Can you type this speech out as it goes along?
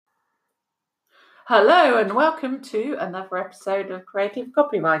Hello and welcome to another episode of Creative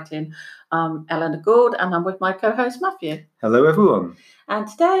Copywriting. I'm Eleanor Gould and I'm with my co-host Matthew. Hello everyone. And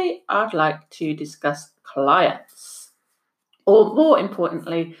today I'd like to discuss clients, or more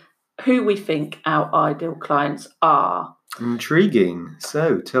importantly, who we think our ideal clients are. Intriguing.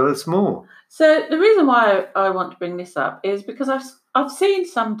 So tell us more. So the reason why I want to bring this up is because I've seen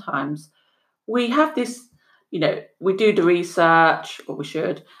sometimes we have this, we do the research, or we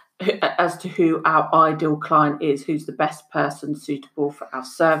should, as to who our ideal client is, who's the best person suitable for our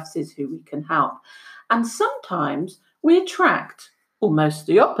services, who we can help. And sometimes we attract almost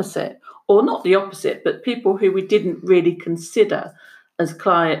the opposite, or not the opposite, but people who we didn't really consider as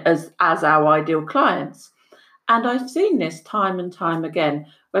our ideal clients. And I've seen this time and time again,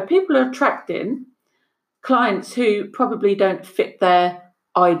 where people are attracting clients who probably don't fit their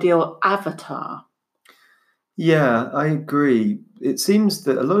ideal avatar. Yeah, I agree. It seems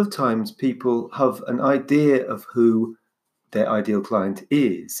that a lot of times people have an idea of who their ideal client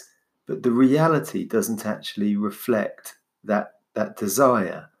is, but the reality doesn't actually reflect that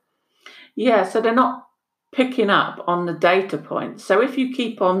desire. Yeah, so they're not picking up on the data points. So if you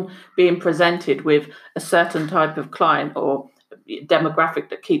keep on being presented with a certain type of client or demographic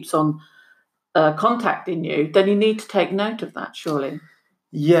that keeps on contacting you, then you need to take note of that, surely.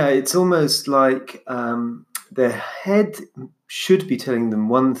 Yeah, it's almost like their head should be telling them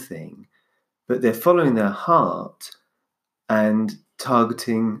one thing, but they're following their heart and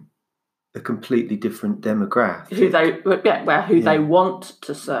targeting a completely different demographic. Who they want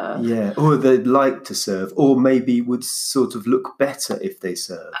to serve. Yeah, or they'd like to serve, or maybe would sort of look better if they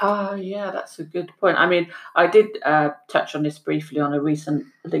served. Yeah, that's a good point. I mean, I did touch on this briefly on a recent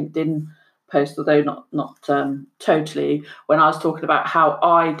LinkedIn post, although not totally, when I was talking about how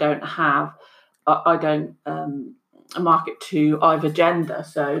I don't market to either gender,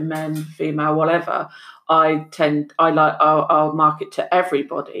 so men, female, whatever. I'll market to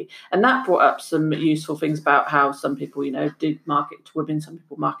everybody, and that brought up some useful things about how some people, did market to women, some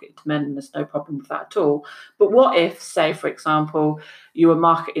people market to men, and there's no problem with that at all. But what if, say, for example, you were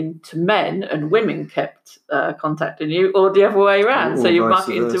marketing to men and women kept contacting you, or the other way around? So you're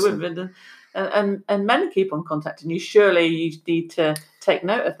marketing to women and men keep on contacting you. Surely you need to take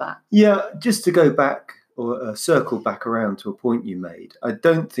note of that. Yeah, just to go back or circle back around to a point you made, I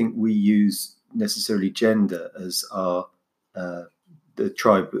don't think we use necessarily gender as our the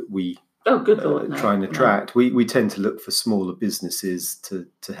tribe that we try and attract. No. We tend to look for smaller businesses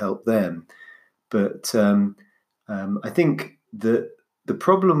to help them. But I think that the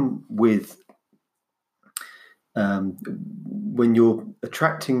problem with when you're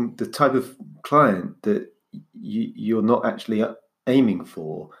attracting the type of client that you're not actually aiming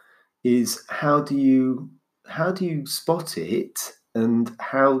for is how do you spot it, and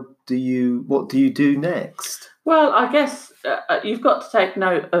what do you do next? Well, I guess you've got to take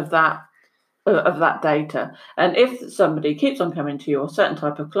note of that data, and if somebody keeps on coming to you, or a certain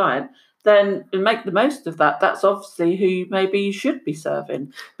type of client, then make the most of that. That's obviously who maybe you should be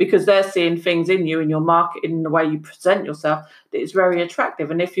serving, because they're seeing things in you, in your marketing, in the way you present yourself, that is very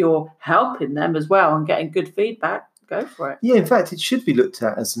attractive. And if you're helping them as well and getting good feedback, go for it. Yeah, in fact, it should be looked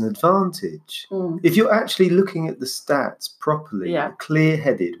at as an advantage. If you're actually looking at the stats properly,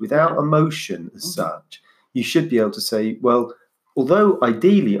 clear-headed, without emotion as such, you should be able to say, well, although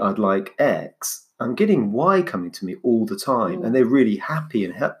ideally I'd like X, I'm getting Y coming to me all the time, and they're really happy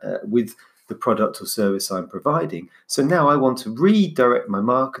and with the product or service I'm providing. So now I want to redirect my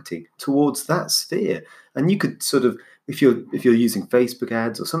marketing towards that sphere. And you could sort of, if you're using Facebook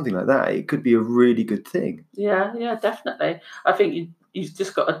ads or something like that, it could be a really good thing. Yeah, definitely. I think you've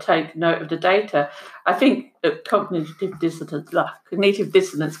just got to take note of the data. I think cognitive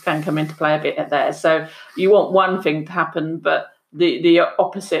dissonance can come into play a bit there. So you want one thing to happen, but the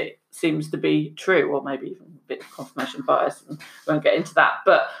opposite seems to be true, or maybe even a bit of confirmation bias, and we won't get into that.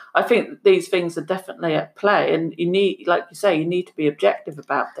 But I think these things are definitely at play, and you need, like you say, you need to be objective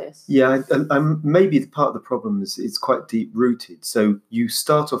about this. Yeah, maybe part of the problem is it's quite deep-rooted. So you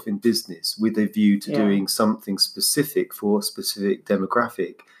start off in business with a view to doing something specific for a specific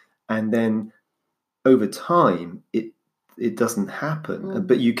demographic, and then over time it doesn't happen,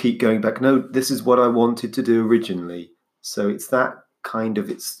 but you keep going back, no, this is what I wanted to do originally. So it's that kind of,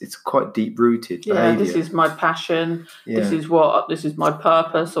 it's quite deep-rooted behavior. This is my passion. This is my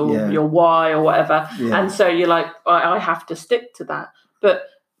purpose, or your why, or whatever. And so you're like, I have to stick to that. But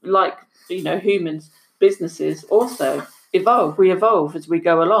like, humans, businesses also evolve. We evolve as we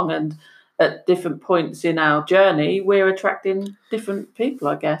go along, and at different points in our journey, we're attracting different people,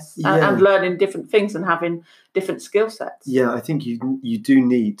 I guess, and learning different things and having different skill sets. Yeah, I think you do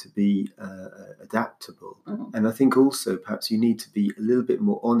need to be a adaptable. And I think also perhaps you need to be a little bit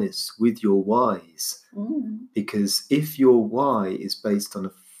more honest with your whys, because if your why is based on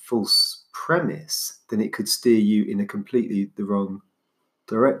a false premise, then it could steer you in a completely the wrong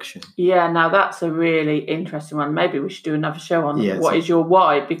direction. Yeah, now that's a really interesting one. Maybe we should do another show on what is your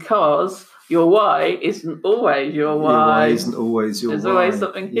why, because your why isn't always your why. Your why isn't always your There's why. There's always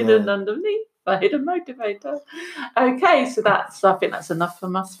something hidden underneath, a hidden motivator. Okay, so I think that's enough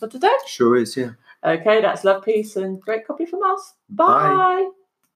from us for today. Sure is, yeah. Okay, that's love, peace, and great copy from us. Bye.